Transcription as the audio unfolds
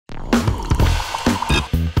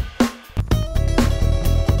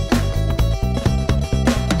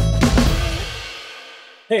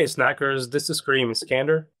Hey, Snackers, this is Kareem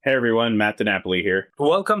Iskander. Hey everyone, Matt DiNapoli here.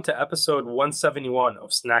 Welcome to episode 171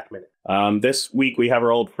 of Snack Minute. This week we have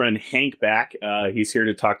our old friend Hank back. He's here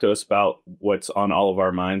to talk to us about what's on all of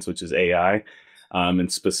our minds, which is AI, and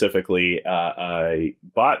specifically a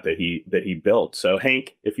bot that he built. So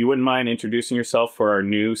Hank, if you wouldn't mind introducing yourself for our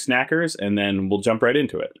new snackers, and then we'll jump right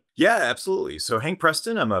into it. Yeah, absolutely. So Hank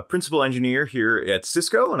Preston, I'm a principal engineer here at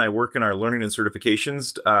Cisco, and I work in our learning and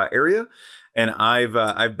certifications area. And I've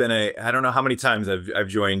been I don't know how many times I've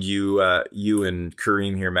joined you and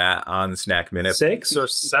Kareem here, Matt, on the Snack Minute. 6 or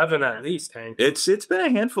 7 at least, Hank. It's been a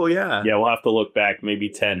handful, yeah. Yeah, we'll have to look back, maybe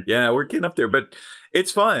 10. Yeah, we're getting up there, but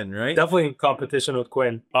it's fun, right? Definitely in competition with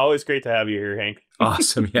Quinn. Always great to have you here, Hank.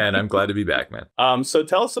 Awesome, yeah, and I'm glad to be back, man. So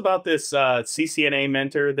tell us about this CCNA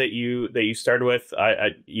mentor that you started with.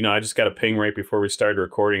 I just got a ping right before we started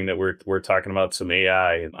recording that we're talking about some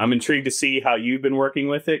AI. I'm intrigued to see how you've been working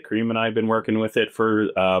with it. Kareem and I have been working with it for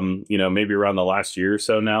maybe around the last year or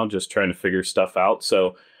so now, just trying to figure stuff out.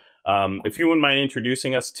 So if you wouldn't mind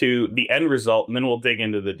introducing us to the end result, and then we'll dig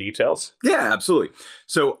into the details. Yeah, absolutely.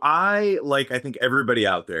 So I think everybody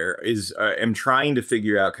out there am trying to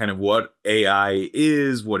figure out kind of what AI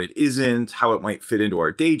is, what it isn't, how it might fit into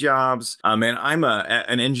our day jobs. And I'm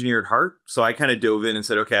an engineer at heart. So I kind of dove in and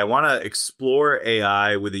said, okay, I want to explore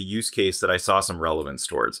AI with a use case that I saw some relevance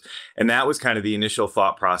towards. And that was kind of the initial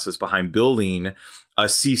thought process behind building a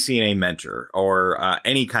CCNA mentor or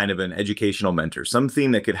any kind of an educational mentor,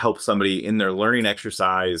 something that could help somebody in their learning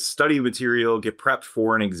exercise, study material, get prepped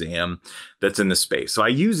for an exam that's in the space. So I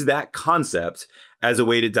use that concept as a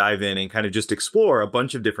way to dive in and kind of just explore a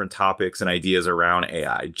bunch of different topics and ideas around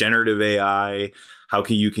AI, generative AI, how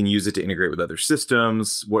you can use it to integrate with other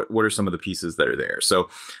systems. What are some of the pieces that are there? So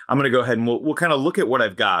I'm going to go ahead and we'll kind of look at what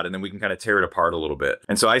I've got, and then we can kind of tear it apart a little bit.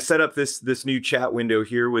 And so I set up this new chat window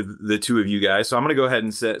here with the two of you guys. So I'm going to go ahead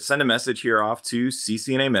and send a message here off to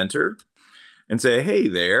CCNA Mentor and say, hey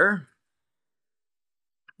there,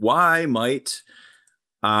 why might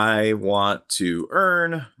I want to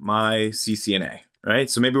earn my CCNA? Right?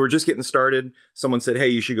 So maybe we're just getting started. Someone said, hey,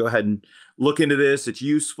 you should go ahead and look into this. It's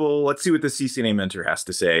useful. Let's see what the CCNA mentor has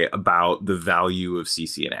to say about the value of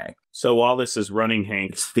CCNA. So while this is running,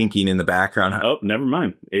 Hank, it's thinking in the background. Oh, never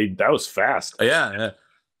mind. That was fast. Yeah.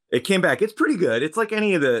 It came back. It's pretty good. It's like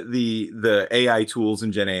any of the AI tools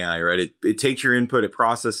in Gen AI, right? It takes your input, it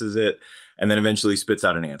processes it, and then eventually spits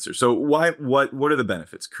out an answer. So what are the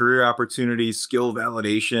benefits? Career opportunities, skill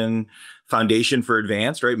validation, foundation for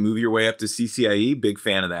advanced, right? Move your way up to CCIE. Big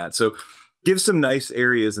fan of that. So give some nice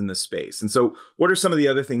areas in this space. And so what are some of the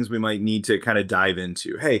other things we might need to kind of dive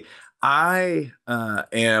into? Hey, I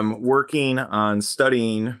am working on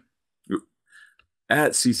studying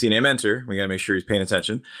at CCNA Mentor. We got to make sure he's paying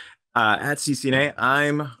attention. At CCNA,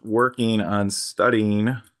 I'm working on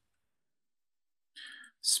studying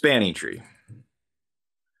spanning tree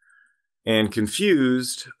and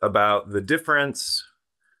confused about the difference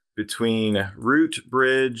between root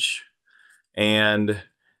bridge and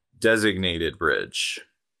designated bridge.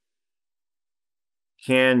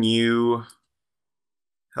 Can you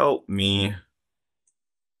help me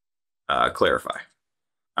clarify?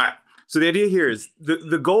 All right. So the idea here is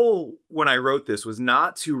the goal when I wrote this was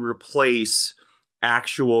not to replace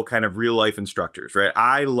actual kind of real life instructors, right?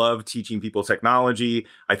 I love teaching people technology.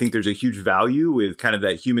 I think there's a huge value with kind of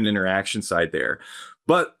that human interaction side there.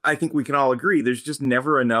 But I think we can all agree there's just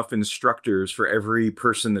never enough instructors for every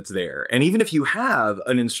person that's there. And even if you have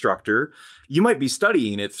an instructor, you might be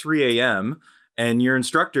studying at 3 a.m. and your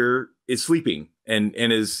instructor is sleeping and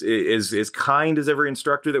is as kind as every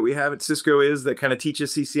instructor that we have at Cisco is that kind of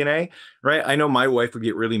teaches CCNA, right? I know my wife would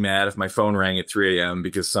get really mad if my phone rang at 3 a.m.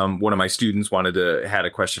 because one of my students had a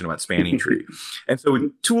question about spanning tree. And so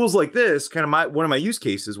with tools like this, kind of one of my use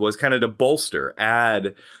cases was kind of to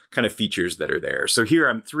add kind of features that are there. So here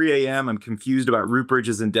I'm 3 a.m. I'm confused about root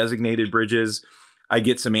bridges and designated bridges. I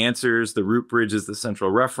get some answers. The root bridge is the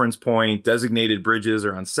central reference point. Designated bridges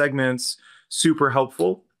are on segments. Super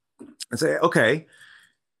helpful. And say, okay,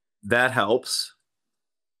 that helps.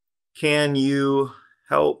 Can you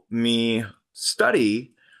help me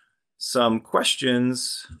study some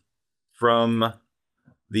questions from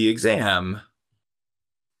the exam?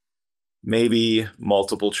 Maybe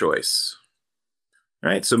multiple choice. All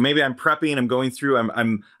right, so maybe I'm prepping, I'm going through,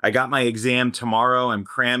 I got my exam tomorrow, I'm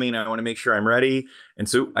cramming, I want to make sure I'm ready. And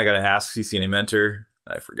so I got to ask CCNA Mentor.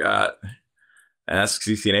 I forgot. Ask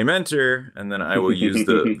CCNA Mentor, and then I will use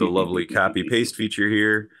the lovely copy paste feature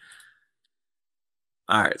here.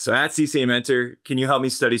 All right, so at CCNA Mentor, can you help me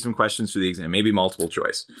study some questions for the exam? Maybe multiple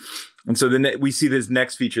choice. And so then we see this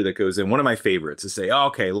next feature that goes in. One of my favorites is say, oh,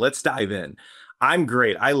 okay, let's dive in. I'm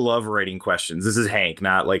great. I love writing questions. This is Hank,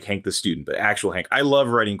 not like Hank the student, but actual Hank. I love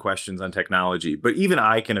writing questions on technology, but even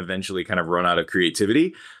I can eventually kind of run out of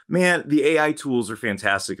creativity. Man, the AI tools are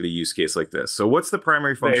fantastic at a use case like this. So what's the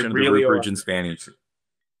primary function of the root bridge and spanning tree?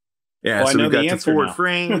 Yeah, Well, so I know we've got the to answer forward now.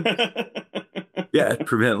 frame. Yeah,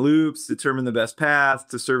 prevent loops, determine the best path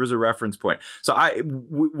to serve as a reference point. So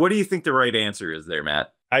what do you think the right answer is there,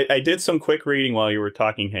 Matt? I did some quick reading while you were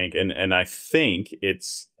talking, Hank, and I think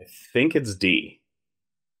it's D.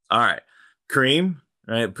 All right, Kareem,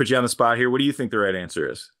 all right, put you on the spot here. What do you think the right answer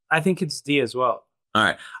is? I think it's D as well. All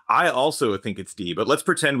right, I also think it's D, but let's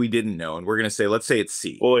pretend we didn't know, and we're gonna say, let's say it's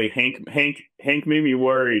C. Boy, Hank made me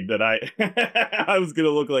worried that I was gonna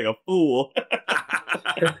look like a fool.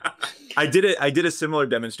 I did a similar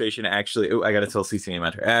demonstration actually. Oh, I got to tell CCNA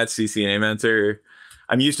Mentor at CCNA Mentor.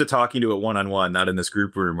 I'm used to talking to it one-on-one, not in this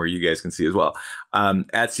group room where you guys can see as well.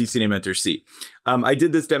 At CCNA Mentor C. I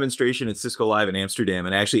did this demonstration at Cisco Live in Amsterdam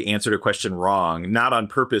and I actually answered a question wrong, not on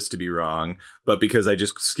purpose to be wrong, but because I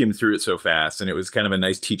just skimmed through it so fast and it was kind of a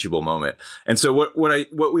nice teachable moment. And so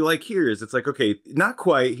what we like here is it's like, okay, not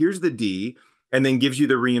quite, here's the D, and then gives you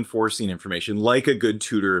the reinforcing information like a good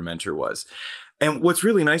tutor or mentor was. And what's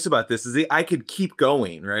really nice about this is I could keep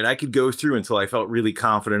going, right? I could go through until I felt really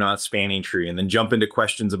confident on spanning tree and then jump into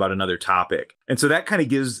questions about another topic. And so that kind of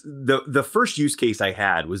gives the first use case I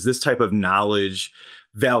had was this type of knowledge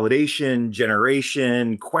validation,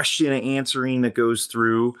 generation, question answering that goes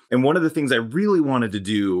through. And one of the things I really wanted to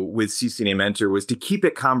do with CCNA Mentor was to keep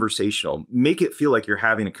it conversational, make it feel like you're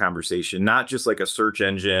having a conversation, not just like a search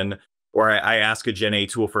engine or I ask a Gen A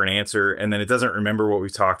tool for an answer and then it doesn't remember what we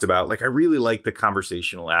talked about. Like I really like the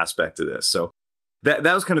conversational aspect of this. So that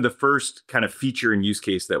was kind of the first kind of feature and use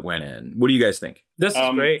case that went in. What do you guys think? This is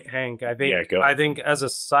great, Hank. I think as a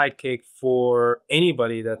sidekick for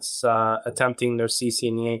anybody that's attempting their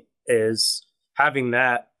CCNA is having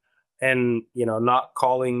that and not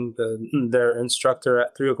calling their instructor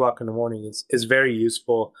at 3 o'clock in the morning is very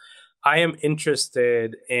useful. I am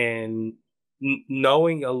interested in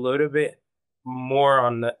knowing a little bit more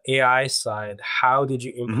on the AI side. How did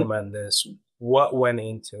you implement this? What went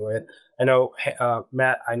into it? I know,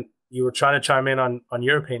 Matt, you were trying to chime in on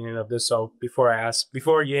your opinion of this. So before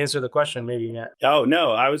you answer the question, maybe Matt. Oh,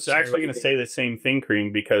 no, I was actually going to say the same thing,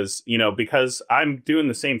 Kareem, because I'm doing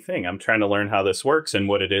the same thing. I'm trying to learn how this works and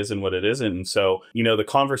what it is and what it isn't. And so, the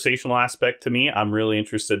conversational aspect to me, I'm really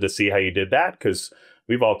interested to see how you did that because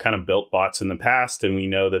we've all kind of built bots in the past and we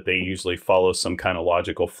know that they usually follow some kind of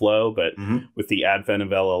logical flow. But with the advent of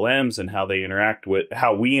LLMs and how we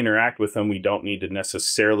interact with them, we don't need to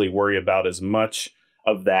necessarily worry about as much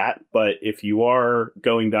of that. But if you are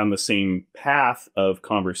going down the same path of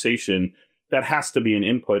conversation, that has to be an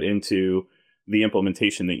input into the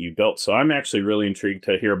implementation that you built. So I'm actually really intrigued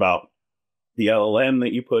to hear about the LLM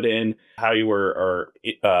that you put in, how you are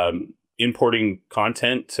importing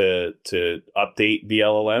content to update the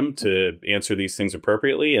LLM to answer these things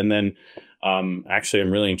appropriately. And then actually,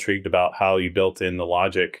 I'm really intrigued about how you built in the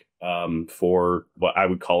logic for what I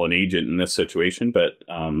would call an agent in this situation, but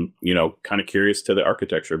kind of curious to the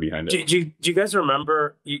architecture behind it. Do you guys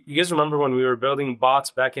remember? You guys remember when we were building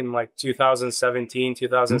bots back in like 2017,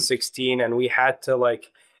 2016, and we had to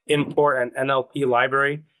import an NLP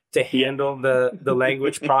library to handle the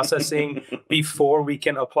language processing before we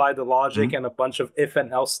can apply the logic and a bunch of if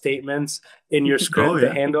and else statements in your script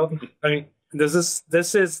to handle. I mean, this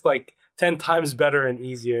is like 10 times better and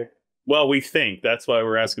easier. Well, we think that's why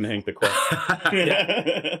we're asking Hank the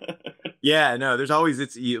question. Yeah, no, there's always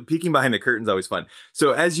peeking behind the curtain's always fun.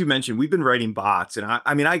 So as you mentioned, we've been writing bots, and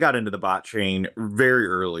I got into the bot train very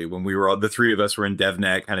early when the three of us were in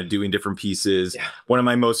DevNet, kind of doing different pieces. Yeah. One of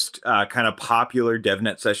my most kind of popular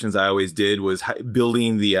DevNet sessions I always did was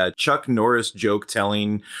building the Chuck Norris joke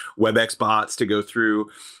telling WebEx bots to go through.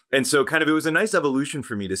 And so kind of it was a nice evolution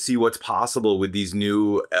for me to see what's possible with these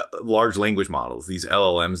new large language models, these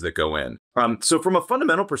LLMs that go in. So from a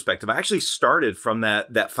fundamental perspective, I actually started from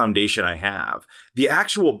that foundation I have. The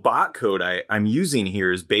actual bot code I'm using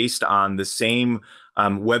here is based on the same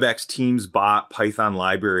WebEx Teams bot Python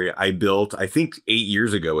library I built, I think 8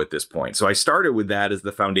 years ago at this point. So I started with that as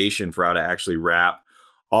the foundation for how to actually wrap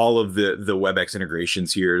all of the WebEx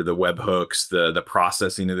integrations here, the webhooks, the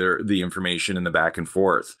processing of the information and the back and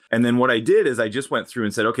forth. And then what I did is I just went through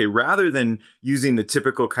and said, okay, rather than using the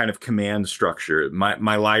typical kind of command structure,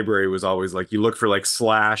 my library was always like, you look for like /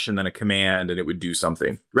 and then a command and it would do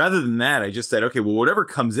something. Rather than that, I just said, okay, well, whatever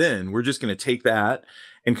comes in, we're just going to take that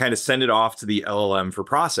and kind of send it off to the LLM for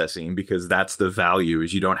processing because that's the value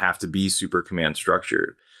is you don't have to be super command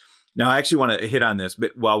structured. Now, I actually want to hit on this,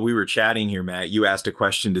 but while we were chatting here, Matt, you asked a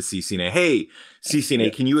question to CCNA. Hey,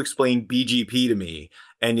 CCNA, can you explain BGP to me?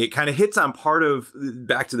 And it kind of hits on part of,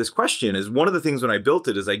 back to this question, is one of the things when I built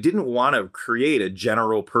it is I didn't want to create a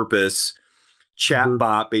general purpose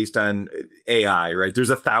chatbot based on AI, right? There's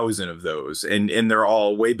 1,000 of those, and they're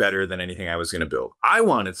all way better than anything I was going to build. I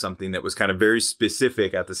wanted something that was kind of very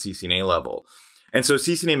specific at the CCNA level. And so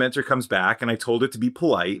CCNA Mentor comes back, and I told it to be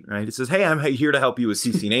polite, right? It says, hey, I'm here to help you with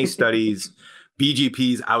CCNA studies,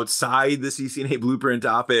 BGPs outside the CCNA blueprint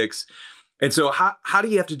topics. And so how do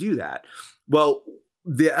you have to do that? Well,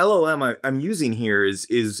 the LLM I'm using here is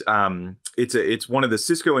it's one of the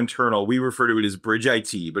Cisco internal. We refer to it as Bridge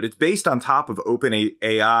IT, but it's based on top of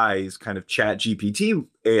OpenAI's kind of ChatGPT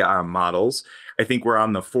AI models. I think we're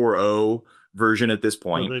on the 4.0 version at this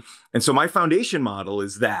point. Mm-hmm. And so my foundation model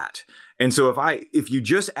is that. And so if you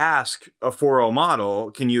just ask a 4.0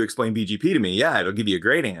 model, can you explain BGP to me? Yeah, it'll give you a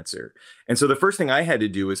great answer. And so the first thing I had to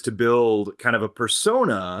do is to build kind of a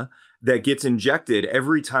persona that gets injected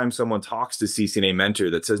every time someone talks to CCNA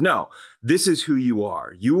Mentor that says, no, this is who you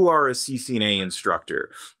are. You are a CCNA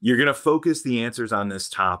instructor. You're going to focus the answers on this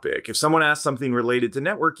topic. If someone asks something related to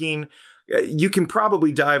networking, you can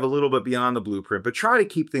probably dive a little bit beyond the blueprint, but try to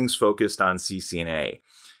keep things focused on CCNA.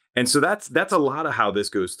 And so that's a lot of how this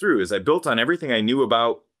goes through, is I built on everything I knew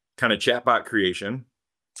about kind of chatbot creation.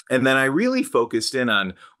 And then I really focused in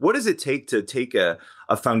on what does it take to take a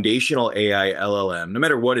foundational AI LLM, no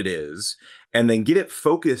matter what it is, and then get it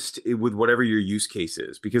focused with whatever your use case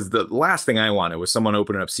is. Because the last thing I wanted was someone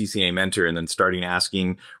opening up CCNA Mentor and then starting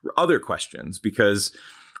asking other questions, because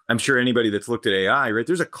I'm sure anybody that's looked at AI, right,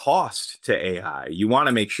 there's a cost to AI. You want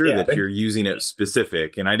to make sure that you're using it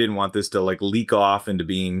specific. And I didn't want this to like leak off into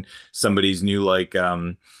being somebody's new, like,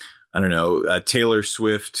 I don't know, Taylor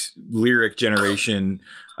Swift lyric generation,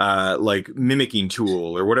 like mimicking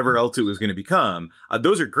tool or whatever else it was going to become.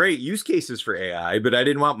 Those are great use cases for AI, but I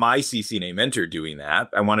didn't want my CCNA Mentor doing that.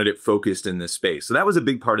 I wanted it focused in this space. So that was a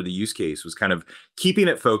big part of the use case, was kind of keeping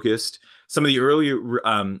it focused. Some of the earlier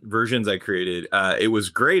versions I created, it was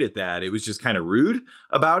great at that. It was just kind of rude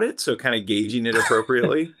about it. So kind of gauging it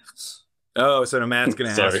appropriately. Oh, so now Matt's going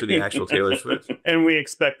to ask for the actual Taylor Swift. And we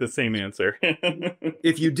expect the same answer.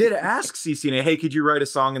 If you did ask CCNA, hey, could you write a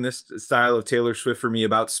song in this style of Taylor Swift for me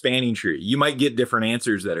about spanning tree? You might get different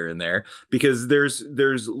answers that are in there, because there's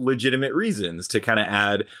legitimate reasons to kind of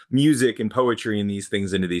add music and poetry and these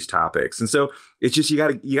things into these topics. And so it's just, you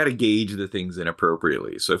got to gauge the things in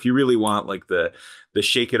appropriately. So if you really want like the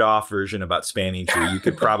shake it off version about spanning tree, you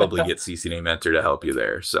could probably get CCNA Mentor to help you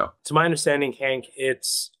there. So to my understanding, Hank,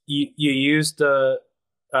 it's you use the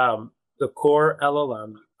core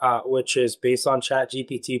LLM, which is based on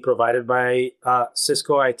ChatGPT provided by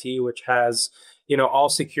Cisco IT, which has all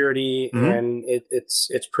security, and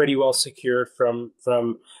it's pretty well secured from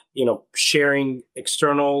sharing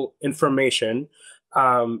external information,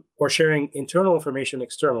 or sharing internal information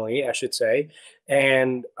externally, I should say,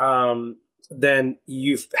 and then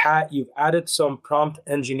you've added some prompt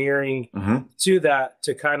engineering to that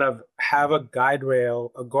to kind of have a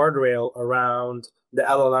guardrail around the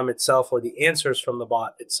LLM itself, or the answers from the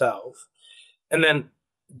bot itself. And then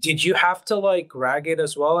did you have to like rag it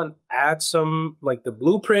as well and add some like the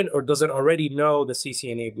blueprint, or does it already know the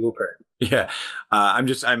CCNA blueprint? Yeah, I'm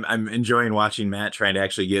enjoying watching Matt trying to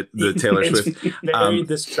actually get the Taylor Swift. Very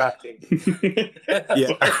distracting.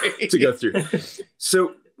 To go through.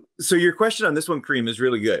 So your question on this one, Kareem, is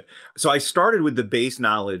really good. So I started with the base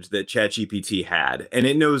knowledge that ChatGPT had, and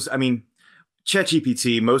it knows, I mean,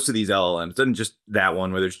 ChatGPT, most of these LLMs, doesn't just that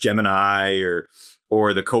one, whether it's Gemini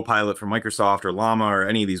or the Copilot from Microsoft or Llama or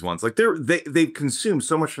any of these ones, like they consume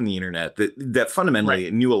so much from the internet that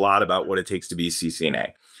fundamentally knew a lot about what it takes to be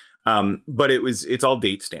CCNA. But it's all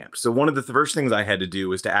date stamped. So one of the first things I had to do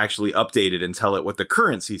was to actually update it and tell it what the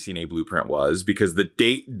current CCNA blueprint was, because the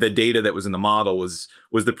data that was in the model was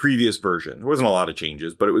the previous version. There wasn't a lot of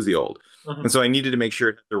changes, but it was the old. And so I needed to make sure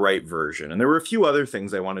it had the right version. And there were a few other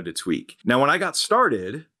things I wanted to tweak. Now, when I got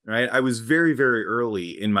started, right, I was very, very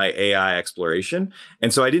early in my AI exploration.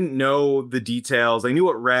 And so I didn't know the details. I knew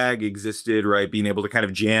what RAG existed, right? Being able to kind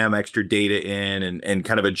of jam extra data in and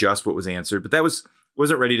kind of adjust what was answered. But that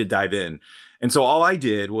wasn't ready to dive in. And so all I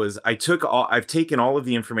did was I've taken all of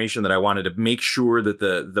the information that I wanted to make sure that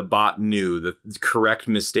the bot knew the correct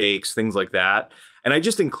mistakes, things like that. And I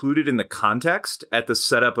just included in the context at the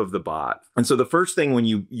setup of the bot. And so the first thing when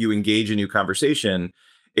you engage a new conversation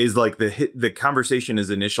is like the conversation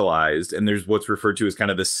is initialized, and there's what's referred to as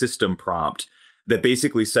kind of the system prompt that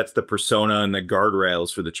basically sets the persona and the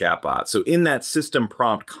guardrails for the chatbot. So in that system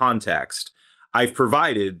prompt context, I've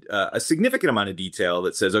provided a significant amount of detail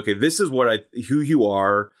that says, okay, this is who you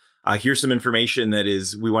are. Here's some information that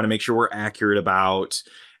we want to make sure we're accurate about.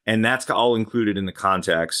 And that's all included in the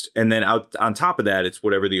context. And then on top of that, it's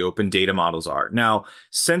whatever the open data models are. Now,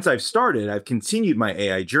 since I've started, I've continued my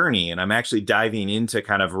AI journey, and I'm actually diving into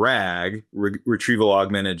kind of RAG, retrieval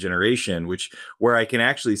augmented generation, where I can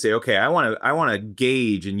actually say, okay, I want to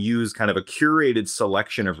gauge and use kind of a curated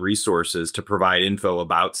selection of resources to provide info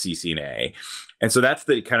about CCNA. And so that's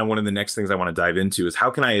the kind of one of the next things I want to dive into is how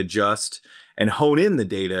can I adjust and hone in the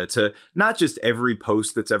data to not just every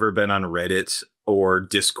post that's ever been on Reddit or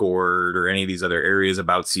Discord or any of these other areas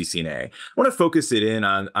about CCNA. I want to focus it in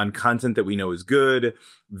on content that we know is good,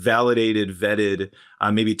 validated, vetted,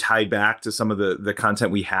 maybe tied back to some of the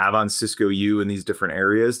content we have on CiscoU in these different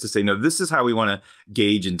areas to say, no, this is how we want to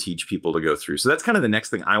gauge and teach people to go through. So that's kind of the next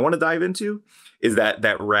thing I want to dive into is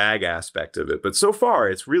that RAG aspect of it. But so far,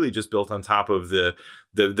 it's really just built on top of the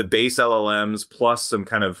base LLMs plus some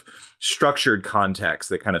kind of structured context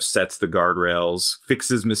that kind of sets the guardrails,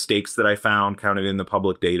 fixes mistakes that I found counted in the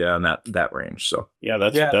public data and that range. So yeah,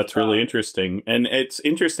 that's really interesting. And it's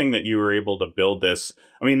interesting that you were able to build this.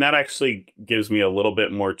 I mean, that actually gives me a little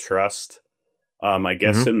bit more trust, I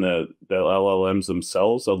guess, in the LLMs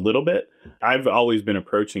themselves a little bit. I've always been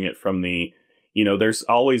approaching it from there's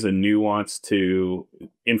always a nuance to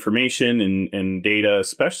information and data,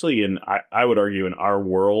 especially I would argue in our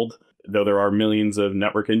world, though there are millions of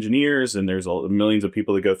network engineers and there's millions of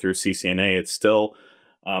people that go through CCNA, it still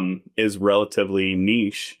is relatively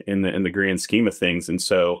niche in the grand scheme of things. And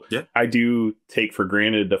so I do take for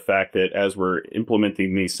granted the fact that as we're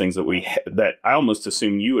implementing these things that I almost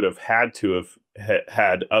assume you would have had to have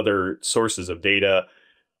had other sources of data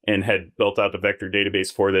and had built out the vector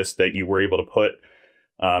database for this, that you were able to put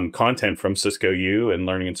content from CiscoU and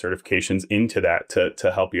learning and certifications into that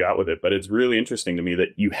to help you out with it. But it's really interesting to me that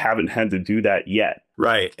you haven't had to do that yet.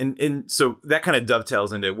 Right. And so that kind of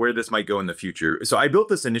dovetails into where this might go in the future. So I built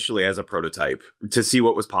this initially as a prototype to see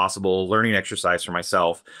what was possible, learning exercise for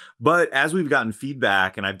myself. But as we've gotten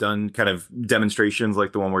feedback and I've done kind of demonstrations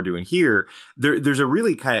like the one we're doing here, there's a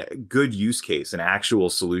really kind of good use case, an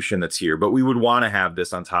actual solution that's here. But we would want to have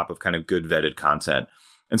this on top of kind of good vetted content.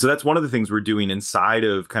 And so that's one of the things we're doing inside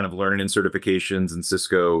of kind of learning and certifications and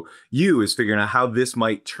CiscoU is figuring out how this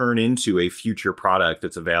might turn into a future product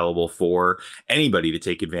that's available for anybody to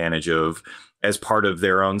take advantage of as part of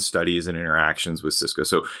their own studies and interactions with Cisco.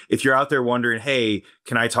 So if you're out there wondering, hey,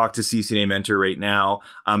 can I talk to CCNA Mentor right now?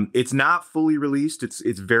 It's not fully released.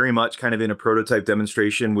 It's very much kind of in a prototype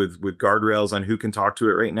demonstration with guardrails on who can talk to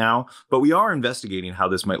it right now. But we are investigating how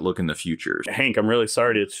this might look in the future. Hank, I'm really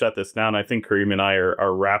sorry to shut this down. I think Kareem and I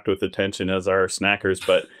are wrapped with attention as our snackers,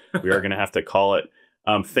 but we are going to have to call it.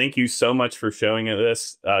 Thank you so much for showing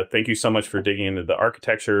this. Thank you so much for digging into the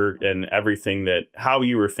architecture and everything how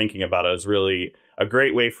you were thinking about it is really a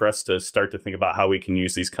great way for us to start to think about how we can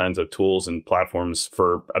use these kinds of tools and platforms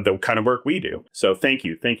for the kind of work we do. So thank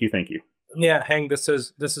you. Thank you. Thank you. Yeah, Hank, this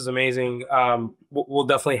is amazing. We'll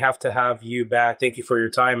definitely have to have you back. Thank you for your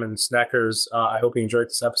time, and snackers, I hope you enjoyed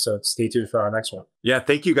this episode. Stay tuned for our next one. Yeah,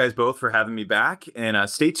 thank you guys both for having me back, and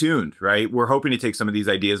stay tuned, right? We're hoping to take some of these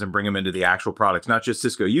ideas and bring them into the actual products, not just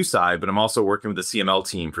CiscoU side, but I'm also working with the CML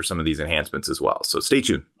team for some of these enhancements as well. So stay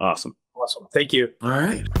tuned. Awesome. Thank you. All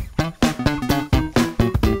right.